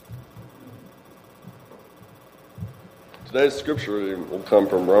Today's scripture reading will come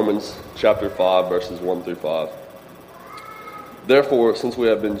from Romans chapter 5, verses 1 through 5. Therefore, since we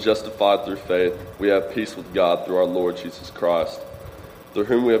have been justified through faith, we have peace with God through our Lord Jesus Christ, through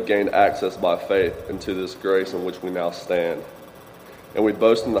whom we have gained access by faith into this grace in which we now stand. And we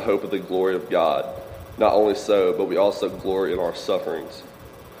boast in the hope of the glory of God. Not only so, but we also glory in our sufferings,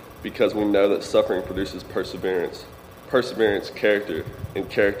 because we know that suffering produces perseverance, perseverance character, and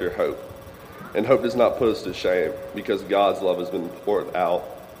character hope. And hope does not put us to shame, because God's love has been poured out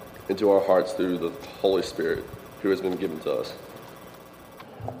into our hearts through the Holy Spirit, who has been given to us.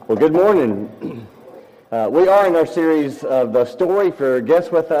 Well, good morning. We are in our series of The Story for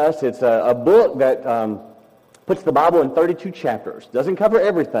Guests With Us. It's a book that puts the Bible in 32 chapters. Doesn't cover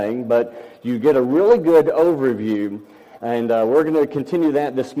everything, but you get a really good overview. And we're going to continue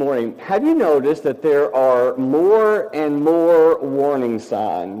that this morning. Have you noticed that there are more and more warning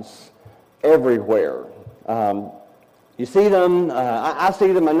signs everywhere? You see them, I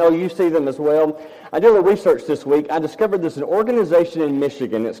see them, I know you see them as well. I did a little research this week. I discovered there's an organization in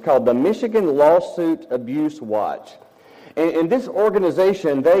Michigan. It's called the Michigan Lawsuit Abuse Watch. And this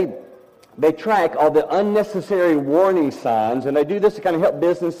organization, they track all the unnecessary warning signs, and they do this to kind of help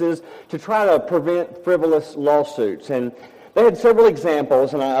businesses to try to prevent frivolous lawsuits. And they had several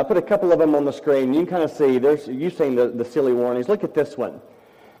examples, and I put a couple of them on the screen. You can kind of see, you've seen the silly warnings. Look at this one.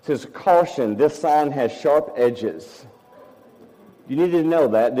 It says, caution, this sign has sharp edges. You needed to know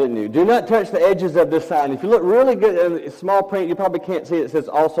that, didn't you? Do not touch the edges of this sign. If you look really good in small print, you probably can't see it. It says,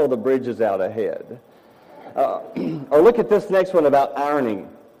 also the bridge is out ahead. Or look at this next one about ironing.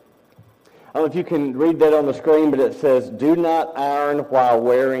 I don't know if you can read that on the screen, but it says, do not iron while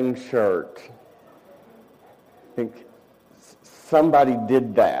wearing shirt. I think somebody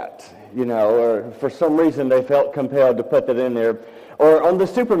did that, or for some reason they felt compelled to put that in there. Or on the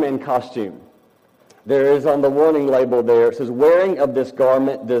Superman costume, there is on the warning label there, it says, wearing of this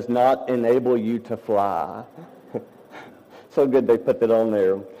garment does not enable you to fly. So good they put that on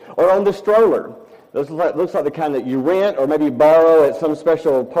there. Or on the stroller. Looks like the kind that you rent or maybe borrow at some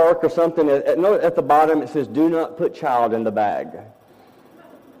special park or something. At the bottom it says, do not put child in the bag.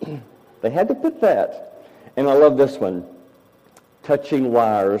 They had to put that. And I love this one. Touching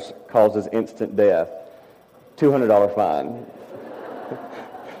wires causes instant death. $200 fine.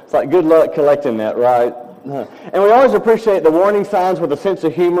 It's like good luck collecting that, right? And we always appreciate the warning signs with a sense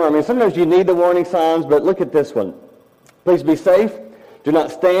of humor. I mean, sometimes you need the warning signs, but look at this one. Please be safe. Do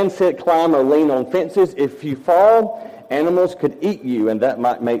not stand, sit, climb, or lean on fences. If you fall, animals could eat you, and that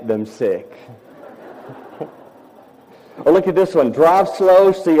might make them sick. Or look at this one. Drive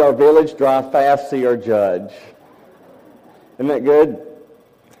slow, see our village. Drive fast, see our judge. Isn't that good?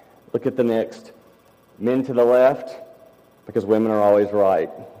 Look at the next. Men to the left, because women are always right.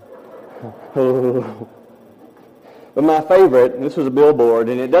 But my favorite, this was a billboard,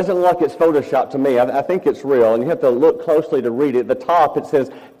 and it doesn't look like it's Photoshopped to me. I think it's real, and you have to look closely to read it. At the top, it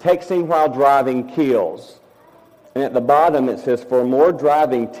says, texting while driving kills. And at the bottom, it says, for more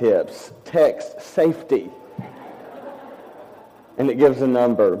driving tips, text safety. And it gives a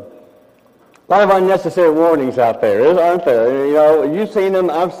number. A lot of unnecessary warnings out there, aren't there? You've seen them,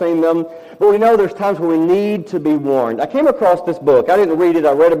 I've seen them. But we know there's times when we need to be warned. I came across this book. I didn't read it.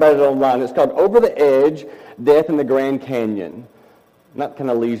 I read about it online. It's called Over the Edge, Death in the Grand Canyon. Not kind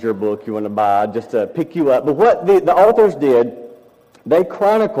of leisure book you want to buy just to pick you up. But what the authors did, they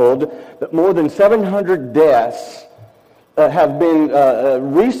chronicled that more than 700 deaths have been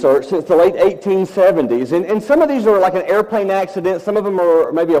researched since the late 1870s. And some of these are like an airplane accident. Some of them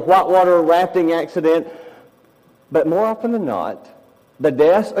are maybe a whitewater rafting accident. But more often than not, the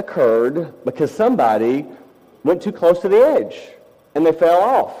deaths occurred because somebody went too close to the edge and they fell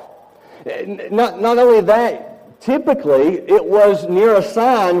off. Not only that, typically it was near a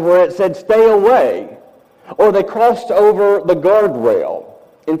sign where it said stay away, or they crossed over the guardrail.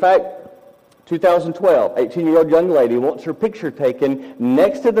 In fact, 2012, 18-year-old young lady wants her picture taken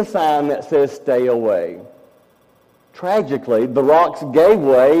next to the sign that says stay away. Tragically, the rocks gave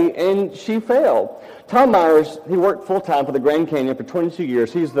way and she fell. Tom Myers, he worked full-time for the Grand Canyon for 22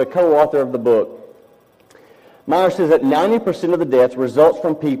 years. He's the co-author of the book. Myers says that 90% of the deaths results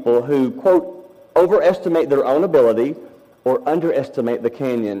from people who, quote, overestimate their own ability or underestimate the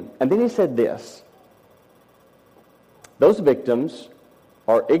canyon. And then he said this, those victims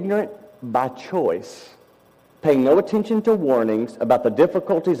are ignorant by choice, paying no attention to warnings about the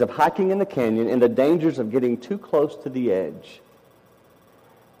difficulties of hiking in the canyon and the dangers of getting too close to the edge.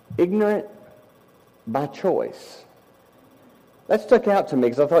 Ignorant by choice. That stuck out to me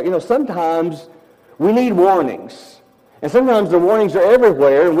because I thought, sometimes we need warnings. And sometimes the warnings are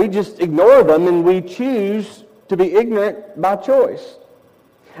everywhere and we just ignore them and we choose to be ignorant by choice.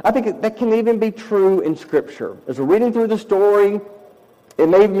 I think that can even be true in Scripture. As we're reading through the story, it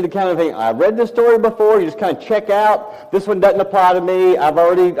may be the kind of thing, I've read this story before, you just kind of check out, this one doesn't apply to me,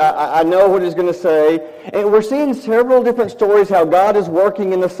 I know what it's going to say. And we're seeing several different stories how God is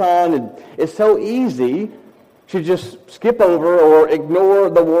working in the Son, and it's so easy to just skip over or ignore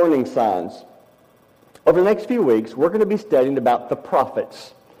the warning signs. Over the next few weeks, we're going to be studying about the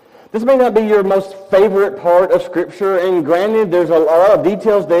prophets. This may not be your most favorite part of Scripture, and granted, there's a lot of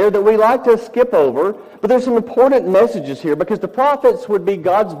details there that we like to skip over, but there's some important messages here because the prophets would be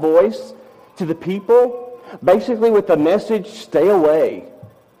God's voice to the people, basically with the message, stay away,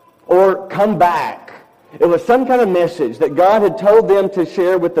 or come back. It was some kind of message that God had told them to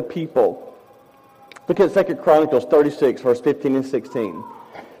share with the people. Look at 2 Chronicles 36, verse 15 and 16.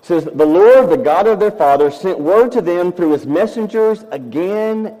 It says, the Lord, the God of their fathers, sent word to them through his messengers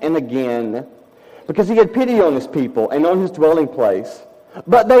again and again, because he had pity on his people and on his dwelling place.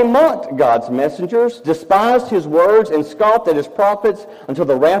 But they mocked God's messengers, despised his words, and scoffed at his prophets until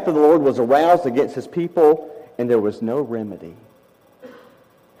the wrath of the Lord was aroused against his people, and there was no remedy.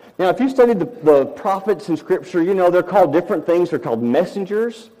 Now, if you studied the prophets in Scripture, you know they're called different things. They're called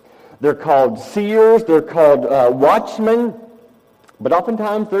messengers. They're called seers. They're called watchmen. But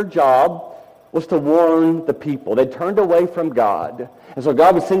oftentimes their job was to warn the people. They turned away from God. And so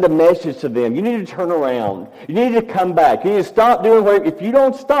God would send a message to them. You need to turn around. You need to come back. You need to stop doing what, if you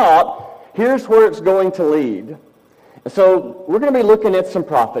don't stop, here's where it's going to lead. And so we're going to be looking at some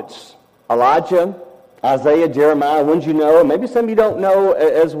prophets. Elijah, Isaiah, Jeremiah, ones you know, and maybe some you don't know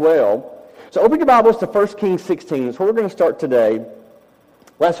as well. So open your Bibles to 1 Kings 16. That's where we're going to start today.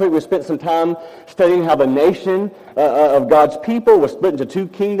 Last week we spent some time studying how the nation of God's people was split into two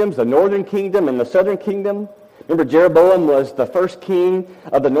kingdoms, the northern kingdom and the southern kingdom. Remember, Jeroboam was the first king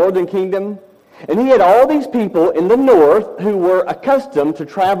of the northern kingdom. And he had all these people in the north who were accustomed to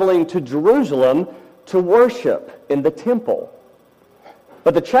traveling to Jerusalem to worship in the temple.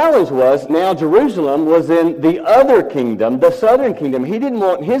 But the challenge was, now Jerusalem was in the other kingdom, the southern kingdom. He didn't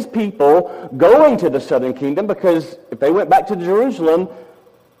want his people going to the southern kingdom because if they went back to Jerusalem,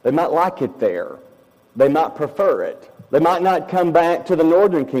 they might like it there. They might prefer it. They might not come back to the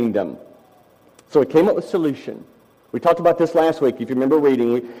northern kingdom. So he came up with a solution. We talked about this last week, if you remember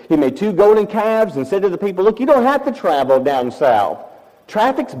reading. He made 2 golden calves and said to the people, look, you don't have to travel down south.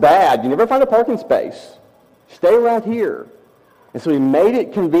 Traffic's bad. You never find a parking space. Stay right here. And so he made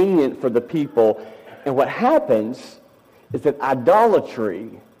it convenient for the people. And what happens is that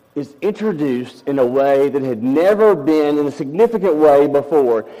idolatry is introduced in a way that had never been in a significant way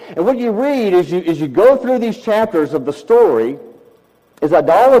before. And what you read as you go through these chapters of the story is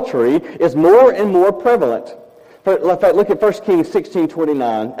idolatry is more and more prevalent. In fact, look at 1 Kings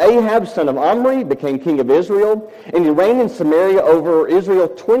 16:29. Ahab, son of Omri, became king of Israel, and he reigned in Samaria over Israel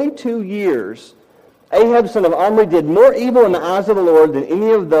 22 years. Ahab, son of Omri, did more evil in the eyes of the Lord than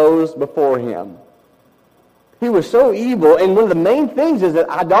any of those before him. He was so evil, and one of the main things is that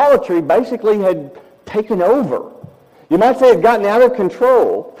idolatry basically had taken over. You might say it had gotten out of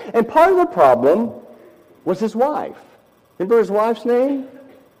control. And part of the problem was his wife. Remember his wife's name?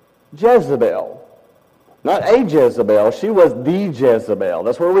 Jezebel. Not a Jezebel. She was the Jezebel.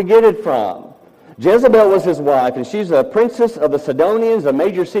 That's where we get it from. Jezebel was his wife, and she's a princess of the Sidonians, a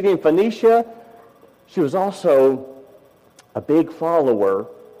major city in Phoenicia. She was also a big follower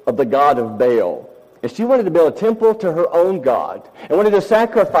of the god of Baal. And she wanted to build a temple to her own god and wanted to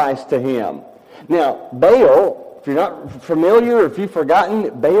sacrifice to him. Now, Baal, if you're not familiar or if you've forgotten,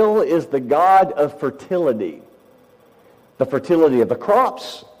 Baal is the god of fertility. The fertility of the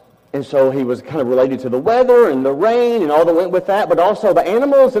crops. And so he was kind of related to the weather and the rain and all that went with that, but also the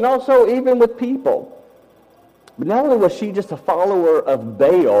animals and also even with people. But not only was she just a follower of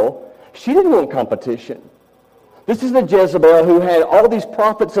Baal, she didn't want competition. This is the Jezebel who had all these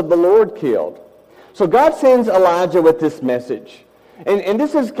prophets of the Lord killed. So God sends Elijah with this message. And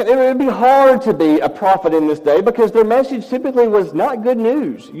this is, it would be hard to be a prophet in this day because their message typically was not good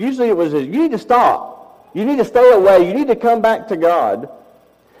news. Usually it was, you need to stop. You need to stay away. You need to come back to God.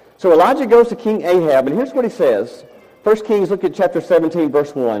 So Elijah goes to King Ahab, and here's what he says. 1 Kings, look at chapter 17,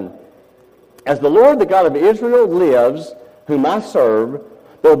 verse 1. As the Lord, the God of Israel, lives, whom I serve,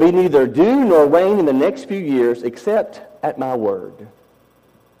 there will be neither dew nor rain in the next few years except at my word.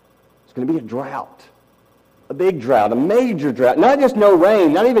 It's going to be a drought, a big drought, a major drought. Not just no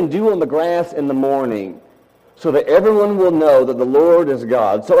rain, not even dew on the grass in the morning, so that everyone will know that the Lord is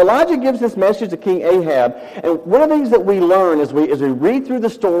God. So Elijah gives this message to King Ahab, and one of the things that we learn as we read through the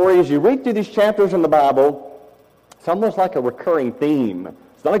story, as you read through these chapters in the Bible, it's almost like a recurring theme.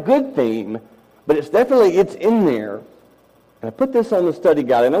 It's not a good theme, But it's in there. And I put this on the study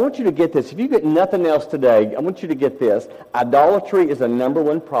guide, and I want you to get this. If you get nothing else today, I want you to get this. Idolatry is the number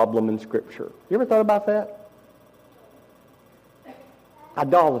one problem in Scripture. You ever thought about that?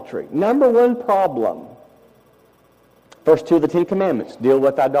 Idolatry. Number one problem. First two of the Ten Commandments deal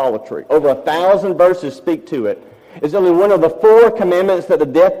with idolatry. Over 1,000 verses speak to it. It's only one of the 4 commandments that the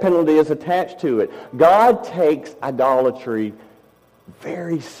death penalty is attached to it. God takes idolatry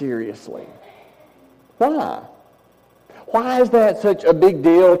very seriously. Why? Why is that such a big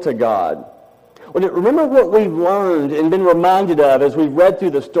deal to God? Well, remember what we've learned and been reminded of as we've read through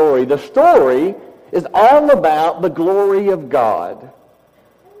the story. The story is all about the glory of God.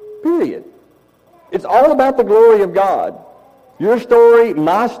 Period. It's all about the glory of God. Your story,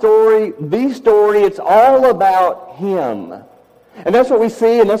 my story, the story, it's all about Him. And that's what we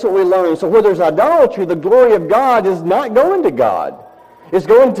see and that's what we learn. So where there's idolatry, the glory of God is not going to God. It's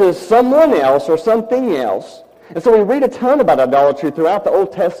going to someone else or something else. And so we read a ton about idolatry throughout the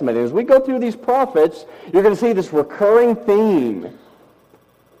Old Testament. And as we go through these prophets, you're going to see this recurring theme.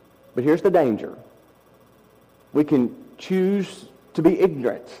 But here's the danger. We can choose to be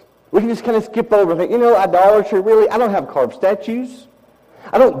ignorant. We can just kind of skip over and think, idolatry, really, I don't have carved statues.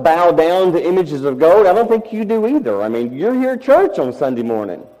 I don't bow down to images of gold. I don't think you do either. I mean, you're here at church on Sunday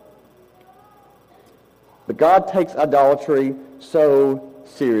morning. But God takes idolatry so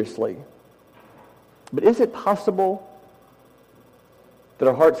seriously. But is it possible that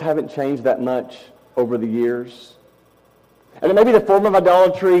our hearts haven't changed that much over the years? And maybe the form of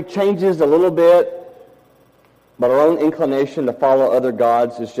idolatry changes a little bit, but our own inclination to follow other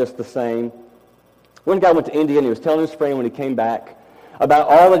gods is just the same. One guy went to India and he was telling his friend when he came back about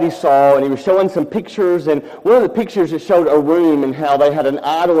all that he saw, and he was showing some pictures, and one of the pictures, it showed a room and how they had an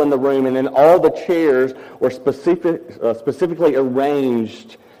idol in the room, and then all the chairs were specifically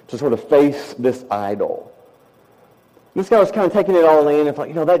arranged to sort of face this idol. This guy was kind of taking it all in and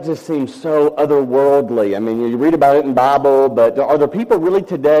thought, that just seems so otherworldly. I mean, you read about it in the Bible, but are there people really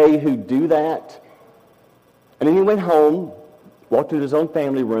today who do that? And then he went home, walked into his own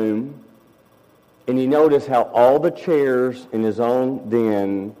family room, and he noticed how all the chairs in his own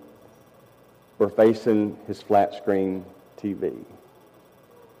den were facing his flat screen TV.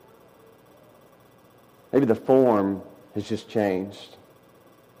 Maybe the form has just changed.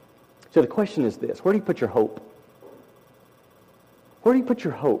 So the question is this: where do you put your hope? Where do you put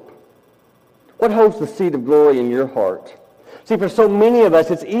your hope? What holds the seed of glory in your heart? See, for so many of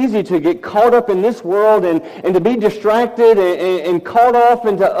us, it's easy to get caught up in this world and to be distracted and caught off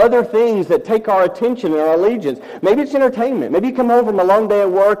into other things that take our attention and our allegiance. Maybe it's entertainment. Maybe you come home from a long day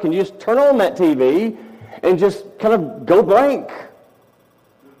at work and you just turn on that TV and just kind of go blank.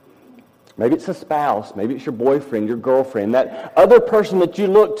 Maybe it's a spouse. Maybe it's your boyfriend, your girlfriend, that other person that you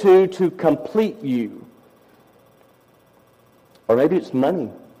look to complete you. Or maybe it's money.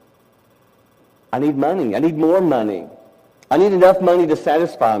 I need money. I need more money. I need enough money to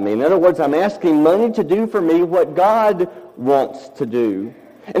satisfy me. In other words, I'm asking money to do for me what God wants to do.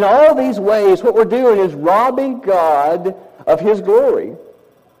 In all these ways, what we're doing is robbing God of His glory.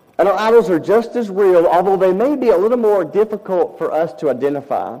 And our idols are just as real, although they may be a little more difficult for us to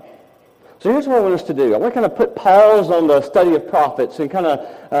identify. So here's what I want us to do. I want to kind of put pause on the study of prophets and kind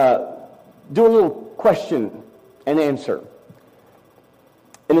of do a little question and answer.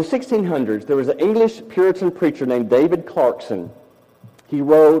 In the 1600s, there was an English Puritan preacher named David Clarkson. He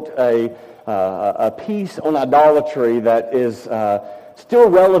wrote a piece on idolatry that is still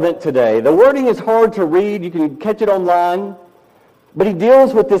relevant today. The wording is hard to read. You can catch it online. But he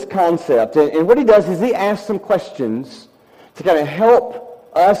deals with this concept. And what he does is he asks some questions to kind of help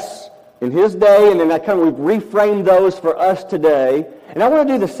us in his day, and then we've reframed those for us today. And I want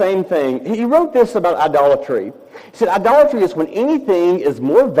to do the same thing. He wrote this about idolatry. He said, idolatry is when anything is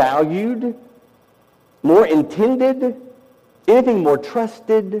more valued, more intended, anything more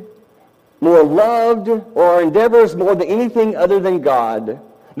trusted, more loved, or our endeavors more than anything other than God.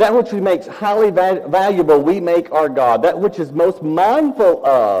 That which we make highly valuable, we make our God. That which is most mindful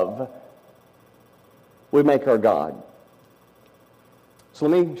of, we make our God. So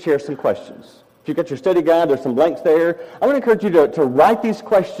let me share some questions. If you've got your study guide, there's some blanks there. I want to encourage you to write these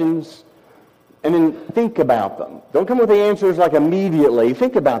questions and then think about them. Don't come with the answers like immediately.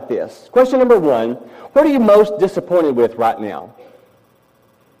 Think about this. Question number 1, what are you most disappointed with right now?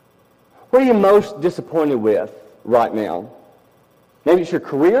 What are you most disappointed with right now? Maybe it's your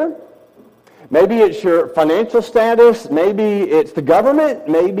career. Maybe it's your financial status. Maybe it's the government.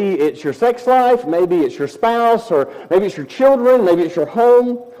 Maybe it's your sex life. Maybe it's your spouse, or maybe it's your children. Maybe it's your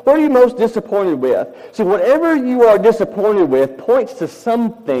home. What are you most disappointed with? See, whatever you are disappointed with points to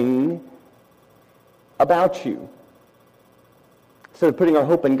something about you. Instead of putting our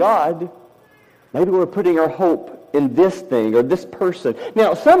hope in God, maybe we're putting our hope in this thing or this person.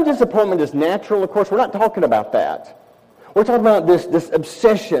 Now, some disappointment is natural. Of course, we're not talking about that. We're talking about this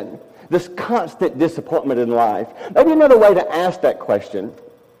obsession, this constant disappointment in life. Maybe another way to ask that question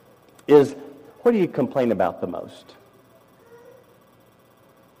is, what do you complain about the most?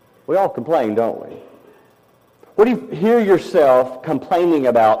 We all complain, don't we? What do you hear yourself complaining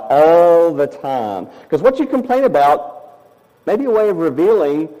about all the time? Because what you complain about may be a way of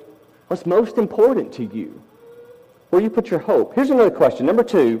revealing what's most important to you, where you put your hope. Here's another question. Number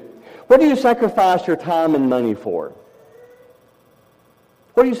 2, what do you sacrifice your time and money for?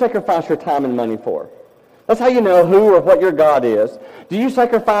 What do you sacrifice your time and money for? That's how you know who or what your God is. Do you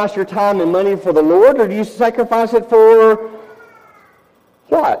sacrifice your time and money for the Lord, or do you sacrifice it for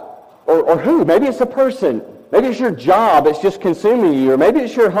what? Or who? Maybe it's a person. Maybe it's your job. It's just consuming you. Or maybe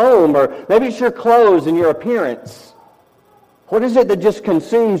it's your home. Or maybe it's your clothes and your appearance. What is it that just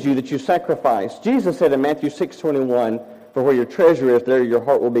consumes you that you sacrifice? Jesus said in Matthew 6:21, "For where your treasure is, there your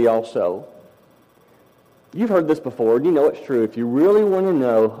heart will be also." You've heard this before, and you know it's true. If you really want to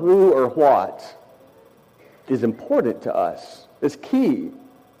know who or what is important to us, is key,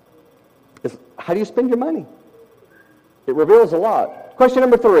 is how do you spend your money? It reveals a lot. Question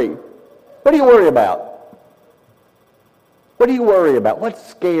number 3, what do you worry about? What do you worry about? What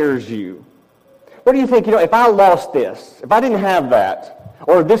scares you? What do you think, if I lost this, if I didn't have that,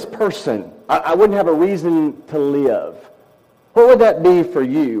 or this person, I wouldn't have a reason to live. What would that be for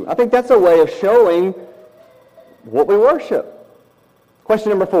you? I think that's a way of showing what we worship. Question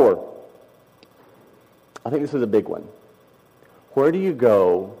number 4. I think this is a big one. Where do you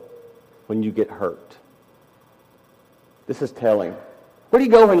go when you get hurt? This is telling. Where do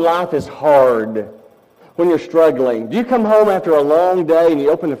you go when life is hard, when you're struggling? Do you come home after a long day and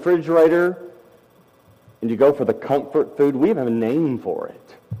you open the refrigerator and you go for the comfort food? We have a name for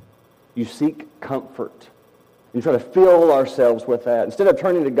it. You seek comfort. You try to fill ourselves with that. Instead of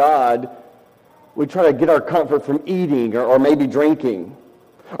turning to God, we try to get our comfort from eating or maybe drinking.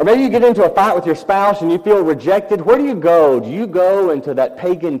 Or maybe you get into a fight with your spouse and you feel rejected. Where do you go? Do you go into that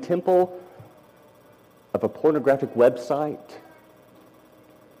pagan temple of a pornographic website?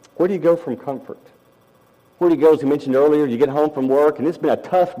 Where do you go from comfort? Where do you go, as we mentioned earlier, you get home from work and it's been a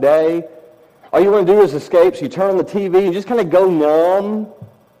tough day. All you want to do is escape, so you turn on the TV and just kind of go numb.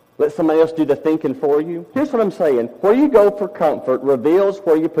 Let somebody else do the thinking for you. Here's what I'm saying. Where you go for comfort reveals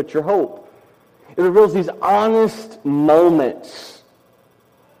where you put your hope. It reveals these honest moments.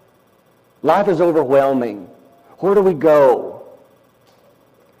 Life is overwhelming. Where do we go?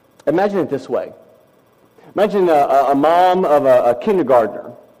 Imagine it this way. Imagine a mom of a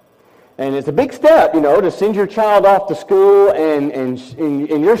kindergartner. And it's a big step, to send your child off to school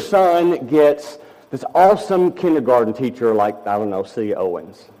and your son gets this awesome kindergarten teacher like, I don't know, C.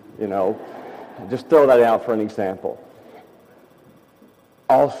 Owens. Just throw that out for an example.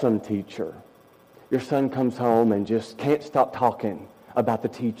 Awesome teacher. Your son comes home and just can't stop talking about the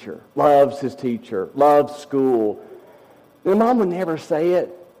teacher. Loves his teacher. Loves school. The mom would never say it.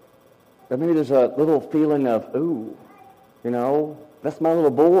 But maybe there's a little feeling of, ooh, that's my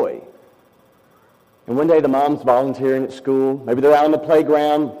little boy. And one day the mom's volunteering at school. Maybe they're out on the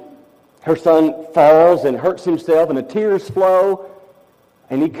playground. Her son falls and hurts himself and the tears flow.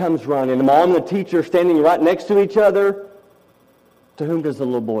 And he comes running. The mom and the teacher are standing right next to each other. To whom does the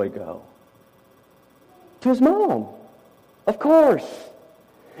little boy go? To his mom. Of course.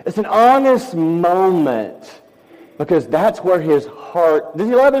 It's an honest moment. Because that's where his heart... Does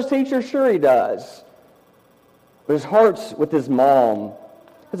he love his teacher? Sure he does. But his heart's with his mom.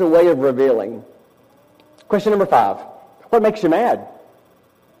 It's a way of revealing. Question number 5. What makes you mad?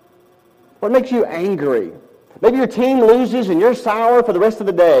 What makes you angry? Maybe your team loses and you're sour for the rest of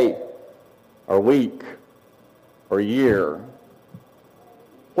the day, or week, or year.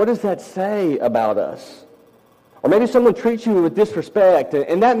 What does that say about us? Or maybe someone treats you with disrespect,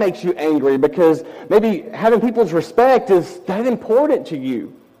 and that makes you angry because maybe having people's respect is that important to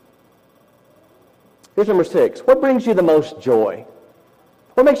you. Here's number 6. What brings you the most joy?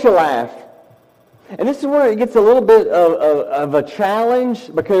 What makes you laugh? And this is where it gets a little bit of a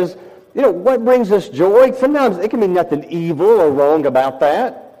challenge because, what brings us joy? Sometimes it can be nothing evil or wrong about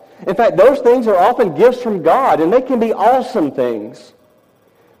that. In fact, those things are often gifts from God, and they can be awesome things.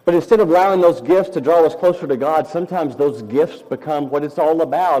 But instead of allowing those gifts to draw us closer to God, sometimes those gifts become what it's all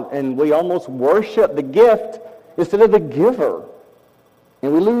about, and we almost worship the gift instead of the giver,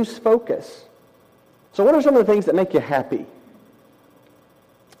 and we lose focus. So what are some of the things that make you happy?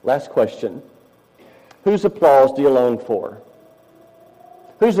 Last question. Whose applause do you long for?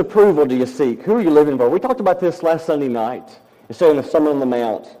 Whose approval do you seek? Who are you living for? We talked about this last Sunday night instead of the Sermon on the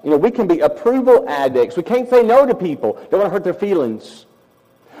Mount. We can be approval addicts. We can't say no to people. Don't want to hurt their feelings.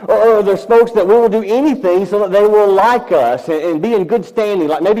 Or there's folks that we will do anything so that they will like us and be in good standing,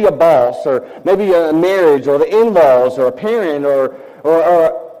 like maybe a boss or maybe a marriage or the in-laws or a parent or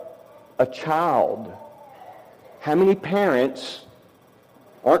a child. How many parents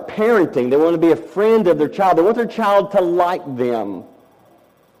aren't parenting? They want to be a friend of their child. They want their child to like them.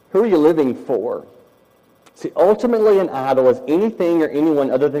 Who are you living for? See, ultimately an idol is anything or anyone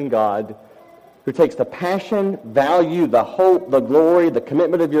other than God who takes the passion, value, the hope, the glory, the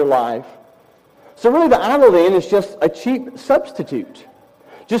commitment of your life. So really the idol then is just a cheap substitute.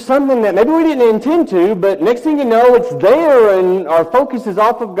 Just something that maybe we didn't intend to, but next thing you know, it's there and our focus is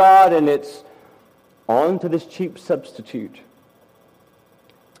off of God and it's on to this cheap substitute.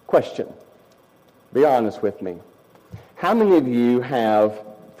 Question. Be honest with me. How many of you have,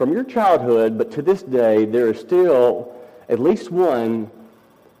 from your childhood, but to this day, there is still at least one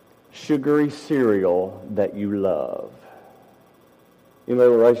sugary cereal that you love? Anybody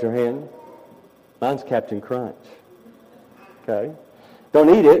will raise your hand? Mine's Captain Crunch. Okay?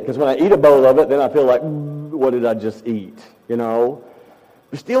 Don't eat it, because when I eat a bowl of it, then I feel like, what did I just eat?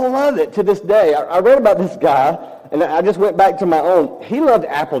 But still love it to this day. I read about this guy, and I just went back to my own. He loved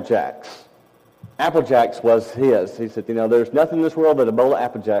Apple Jacks. Apple Jacks was his. He said, there's nothing in this world that a bowl of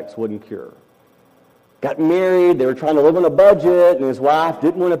Apple Jacks wouldn't cure. Got married, they were trying to live on a budget, and his wife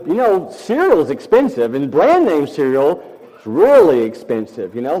didn't want to, cereal is expensive, and brand name cereal is really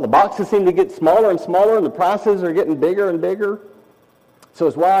expensive. The boxes seem to get smaller and smaller, and the prices are getting bigger and bigger. So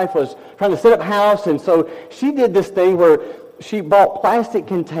his wife was trying to set up house, and so she did this thing where she bought plastic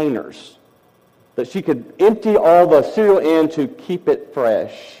containers that she could empty all the cereal in to keep it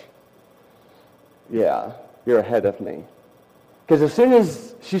fresh. Yeah, you're ahead of me. Because as soon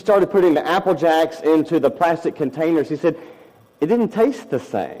as she started putting the Apple Jacks into the plastic containers, she said, it didn't taste the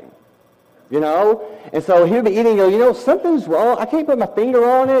same. And so he'd be eating, something's wrong. I can't put my finger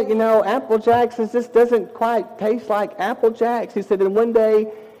on it. Apple Jacks, it just doesn't quite taste like Apple Jacks. He said, and one day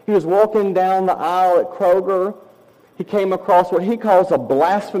he was walking down the aisle at Kroger. He came across what he calls a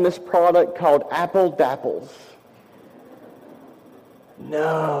blasphemous product called Apple Dapples.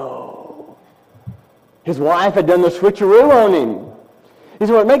 No. His wife had done the switcheroo on him. He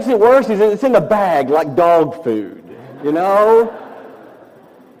said, what makes it worse is it's in a bag like dog food,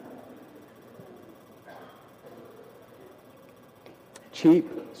 Cheap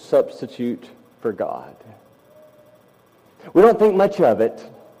substitute for God. We don't think much of it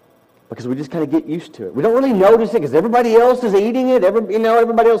because we just kind of get used to it. We don't really notice it because everybody else is eating it.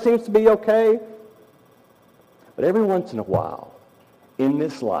 Everybody else seems to be okay. But every once in a while, in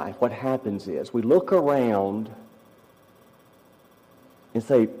this life, what happens is we look around and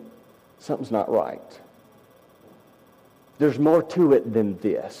say, something's not right. There's more to it than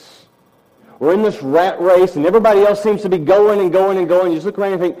this. We're in this rat race, and everybody else seems to be going and going and going. You just look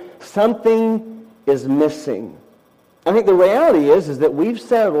around and think, something is missing. I think the reality is that we've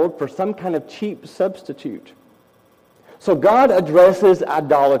settled for some kind of cheap substitute. So God addresses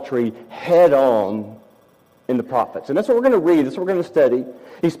idolatry head on in the prophets. And that's what we're going to read. That's what we're going to study.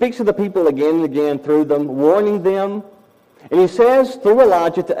 He speaks to the people again and again through them, warning them. And he says through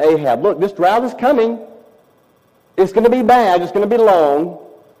Elijah to Ahab, look, this drought is coming. It's going to be bad. It's going to be long.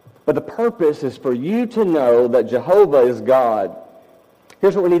 But the purpose is for you to know that Jehovah is God.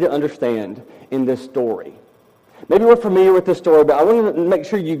 Here's what we need to understand in this story. Maybe we're familiar with this story, but I want to make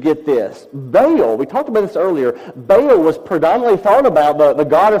sure you get this. Baal, we talked about this earlier, Baal was predominantly thought about the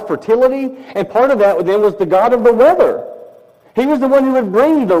god of fertility, and part of that then was the god of the weather. He was the one who would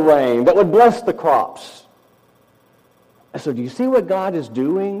bring the rain, that would bless the crops. And so do you see what God is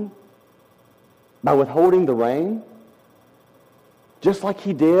doing by withholding the rain? Just like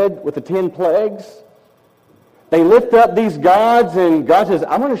he did with the 10 plagues. They lift up these gods, and God says,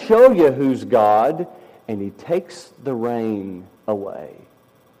 I'm going to show you who's God. And he takes the rain away.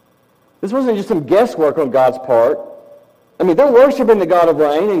 This wasn't just some guesswork on God's part. I mean, they're worshiping the God of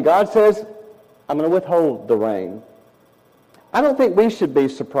rain, and God says, I'm going to withhold the rain. I don't think we should be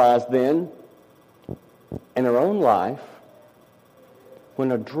surprised then in our own life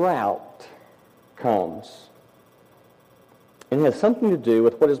when a drought comes. And it has something to do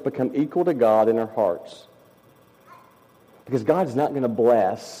with what has become equal to God in our hearts. Because God's not going to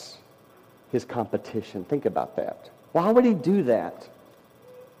bless his competition. Think about that. Why would he do that?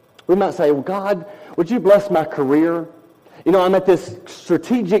 We might say, well, God, would you bless my career? I'm at this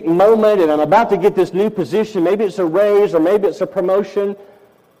strategic moment and I'm about to get this new position. Maybe it's a raise or maybe it's a promotion.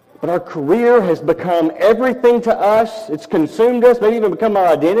 but our career has become everything to us. It's consumed us, maybe even become our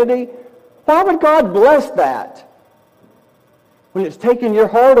identity. Why would God bless that when it's taken your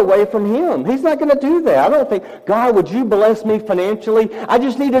heart away from Him? He's not going to do that. I don't think, God, would you bless me financially? I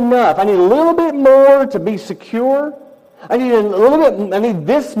just need enough. I need a little bit more to be secure. I need a little bit, I need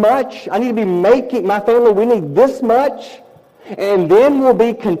this much. I need to be making, my family, we need this much. And then we'll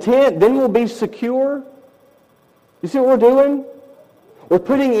be content. Then we'll be secure. You see what we're doing? We're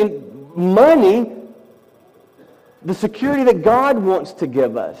putting in money the security that God wants to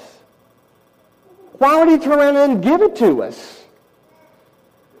give us. Why would He turn around and give it to us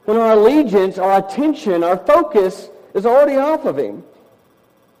when our allegiance, our attention, our focus is already off of Him?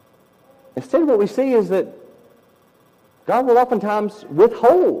 Instead, what we see is that God will oftentimes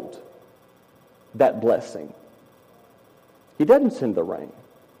withhold that blessing. He doesn't send the rain.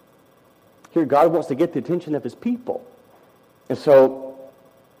 Here, God wants to get the attention of His people. And so,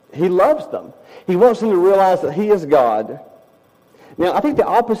 He loves them. He wants them to realize that He is God. Now, I think the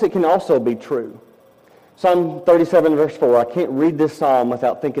opposite can also be true. Psalm 37, verse 4. I can't read this psalm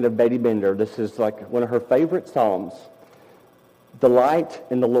without thinking of Betty Bender. This is like one of her favorite psalms. Delight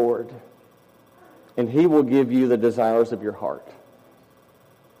in the Lord, and He will give you the desires of your heart.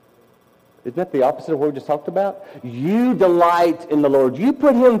 Isn't that the opposite of what we just talked about? You delight in the Lord. You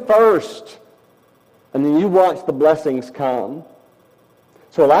put Him first, and then you watch the blessings come.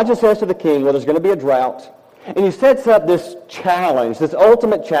 So Elijah says to the king, well, there's going to be a drought. And he sets up this challenge, this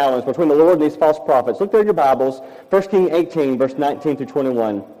ultimate challenge between the Lord and these false prophets. Look there in your Bibles, 1 Kings 18, verse 19 through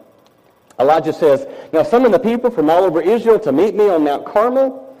 21. Elijah says, now summon the people from all over Israel to meet me on Mount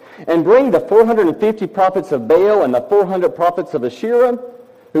Carmel, and bring the 450 prophets of Baal and the 400 prophets of Asherah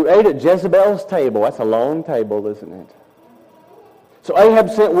who ate at Jezebel's table. That's a long table, isn't it? So Ahab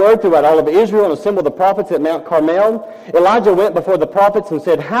sent word throughout all of Israel and assembled the prophets at Mount Carmel. Elijah went before the prophets and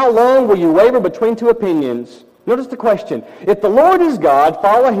said, how long will you waver between two opinions? Notice the question. If the Lord is God,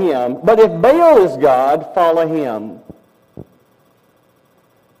 follow Him. But if Baal is God, follow him.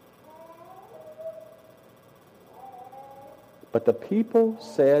 But the people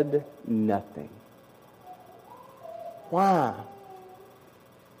said nothing. Why?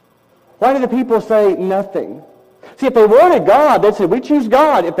 Why did the people say nothing? See, if they wanted God, they'd say, we choose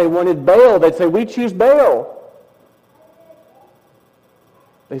God. If they wanted Baal, they'd say, we choose Baal.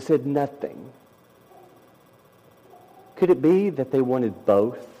 They said nothing. Could it be that they wanted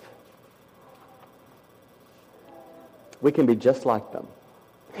both? We can be just like them.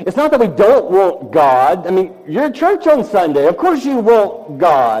 It's not that we don't want God. I mean, you're at church on Sunday. Of course you want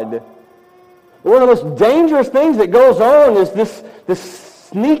God. One of the most dangerous things that goes on is this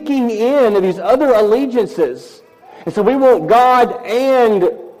sneaking in of these other allegiances. And so we want God and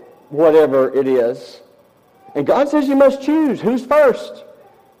whatever it is. And God says you must choose. Who's first?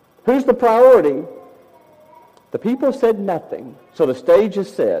 Who's the priority? The people said nothing. So the stage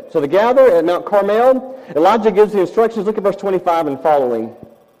is set. So they gather at Mount Carmel. Elijah gives the instructions. Look at verse 25 and following.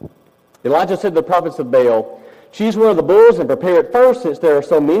 Elijah said to the prophets of Baal, choose one of the bulls and prepare it first, since there are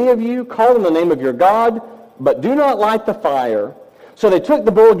so many of you. Call in the name of your God, but do not light the fire. So they took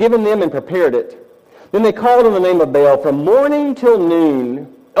the bull given them and prepared it. Then they called in the name of Baal from morning till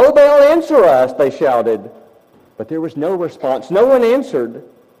noon. O Baal, answer us, they shouted. But there was no response. No one answered.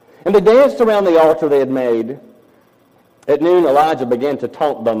 And they danced around the altar they had made. At noon, Elijah began to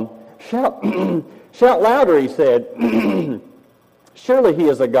taunt them. Shout louder, he said. Surely he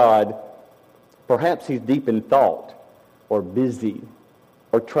is a god. Perhaps he's deep in thought, or busy,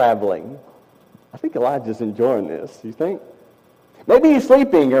 or traveling. I think Elijah's enjoying this, you think? Maybe he's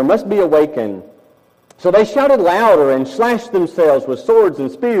sleeping or must be awakened. So they shouted louder and slashed themselves with swords and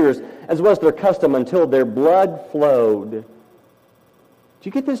spears, as was their custom, until their blood flowed. Do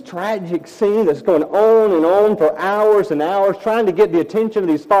you get this tragic scene that's going on and on for hours and hours, trying to get the attention of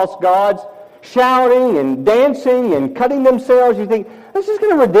these false gods, shouting and dancing and cutting themselves? You think, that's just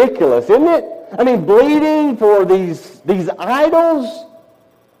kind of ridiculous, isn't it? I mean, bleeding for these idols.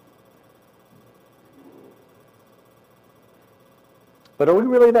 But are we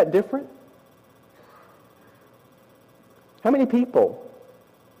really that different? How many people,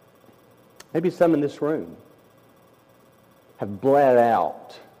 maybe some in this room, have bled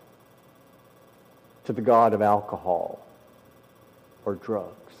out to the god of alcohol or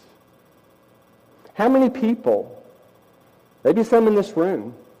drugs? How many people, maybe some in this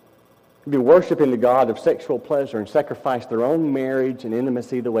room, could be worshiping the god of sexual pleasure and sacrifice their own marriage and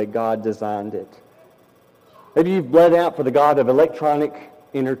intimacy the way God designed it? Maybe you've bled out for the god of electronic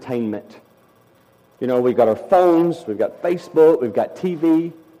entertainment. You know, we've got our phones, we've got Facebook, we've got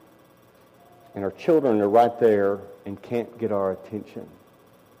TV, and our children are right there and can't get our attention.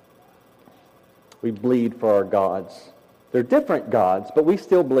 We bleed for our gods. They're different gods, but we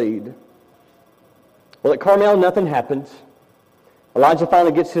still bleed. Well, at Carmel, nothing happens. Elijah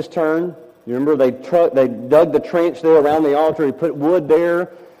finally gets his turn. You remember they dug the trench there around the altar. He put wood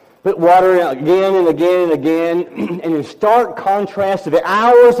there, put water in again and again and again. And in stark contrast to the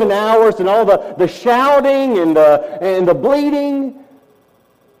hours and hours and all the shouting and the bleeding,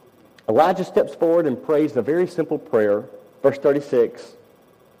 Elijah steps forward and prays a very simple prayer. Verse 36.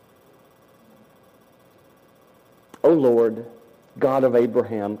 O Lord, God of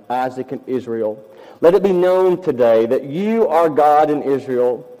Abraham, Isaac, and Israel, let it be known today that you are God in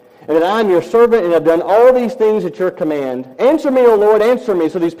Israel, and that I am your servant and have done all these things at your command. Answer me, O Lord, answer me,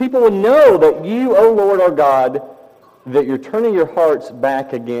 so these people will know that you, O Lord, are God, that you're turning your hearts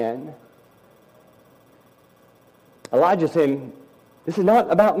back again. Elijah's saying, this is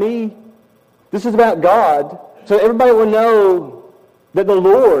not about me. This is about God. So everybody will know that the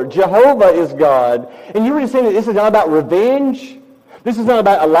Lord, Jehovah, is God. And you were saying that this is not about revenge. This is not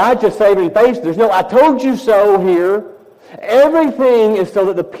about Elijah saving face. There's no I told you so here. Everything is so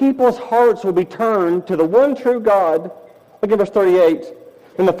that the people's hearts will be turned to the one true God. Look at verse 38.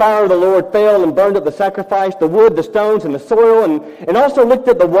 Then the fire of the Lord fell and burned up the sacrifice, the wood, the stones, and the soil, and also licked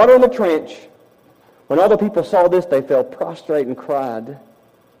up the water in the trench. When all the people saw this, they fell prostrate and cried,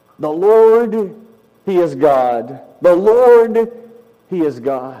 the Lord, He is God. The Lord, He is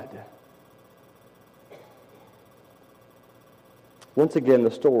God. Once again,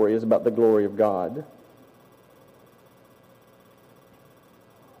 the story is about the glory of God.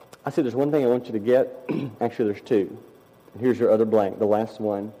 I said there's one thing I want you to get. Actually, there's two. Here's your other blank, the last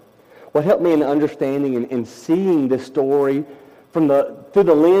one. What helped me in understanding and seeing this story through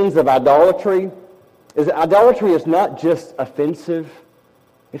the lens of idolatry is that idolatry is not just offensive.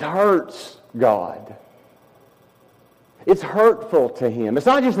 It hurts God. It's hurtful to Him. It's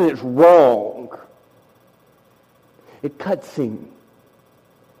not just that it's wrong. It cuts Him.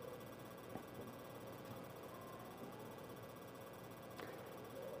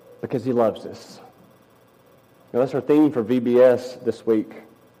 Because He loves us. Now, that's our theme for VBS this week.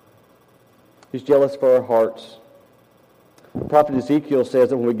 He's jealous for our hearts. The prophet Ezekiel says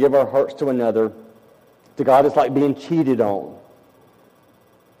that when we give our hearts to another, to God it's like being cheated on.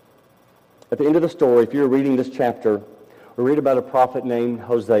 At the end of the story, if you're reading this chapter, we read about a prophet named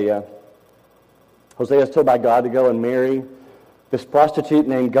Hosea. Hosea is told by God to go and marry this prostitute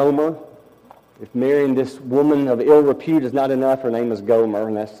named Gomer. If marrying this woman of ill repute is not enough, her name is Gomer,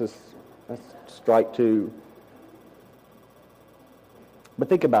 and that's strike two. But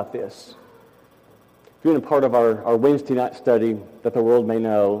think about this. If you're in a part of our Wednesday night study that the world may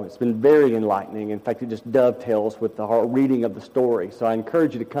know, it's been very enlightening. In fact, it just dovetails with our reading of the story. So I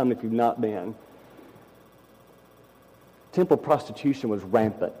encourage you to come if you've not been. Temple prostitution was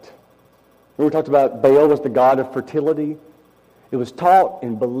rampant. Remember we talked about Baal was the god of fertility? It was taught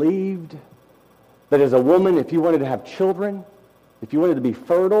and believed that as a woman, if you wanted to have children, if you wanted to be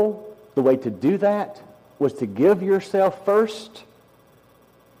fertile, the way to do that was to give yourself first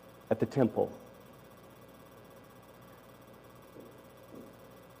at the temple.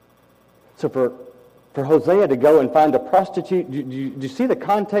 So for Hosea to go and find a prostitute, do you see the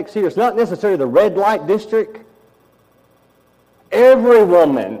context here? It's not necessarily the red light district. Every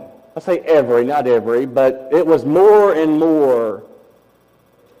woman, I say every, not every, but it was more and more,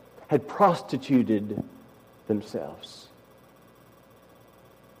 had prostituted themselves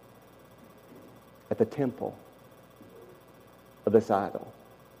at the temple of this idol.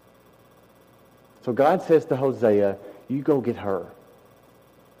 So God says to Hosea, you go get her.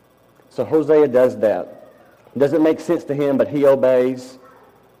 So Hosea does that. It doesn't make sense to him, but he obeys.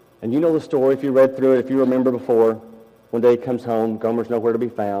 And you know the story if you read through it, if you remember before. One day he comes home, Gomer's nowhere to be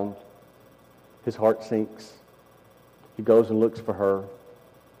found. His heart sinks. He goes and looks for her.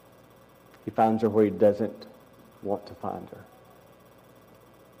 He finds her where he doesn't want to find her.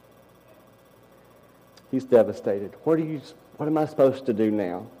 He's devastated. What am I supposed to do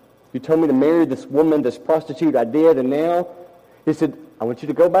now? You told me to marry this woman, this prostitute. I did, and now? He said, I want you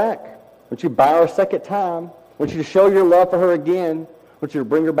to go back. I want you to buy her a second time. I want you to show your love for her again. I want you to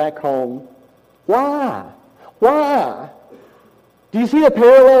bring her back home. Why? Why? Do you see the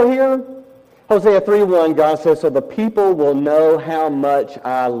parallel here? Hosea 3:1, God says, so the people will know how much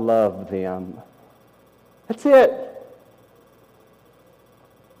I love them. That's it.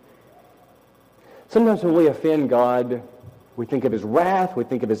 Sometimes when we offend God, we think of His wrath, we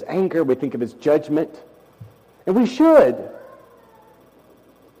think of His anger, we think of His judgment. And we should.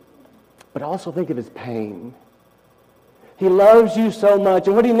 But also think of His pain. He loves you so much.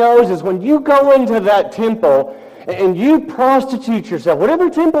 And what He knows is when you go into that temple and you prostitute yourself, whatever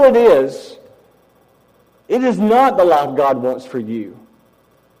temple it is, It is not the life God wants for you.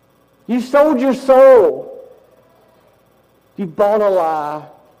 You sold your soul. You bought a lie.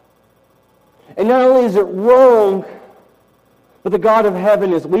 And not only is it wrong, but the God of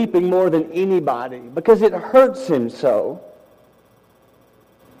heaven is weeping more than anybody because it hurts him so.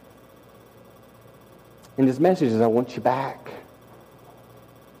 And his message is, I want you back.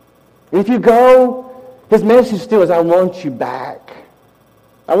 And if you go, his message still is, I want you back.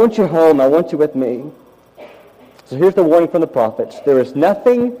 I want you home. I want you with me. So here's the warning from the prophets. There is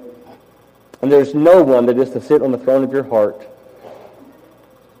nothing and there's no one that is to sit on the throne of your heart.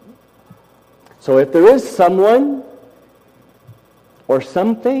 So if there is someone or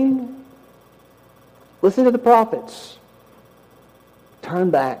something, listen to the prophets. Turn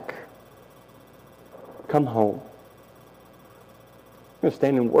back. Come home. I'm going to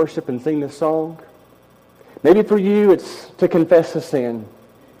stand and worship and sing this song. Maybe for you it's to confess a sin.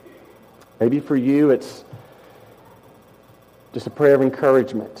 Maybe for you it's just a prayer of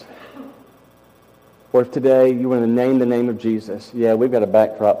encouragement. Or if today you want to name the name of Jesus. Yeah, we've got a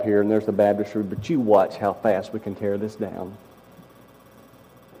backdrop here and there's the baptistry, but you watch how fast we can tear this down.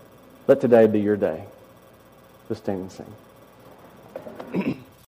 Let today be your day. Let's stand and sing.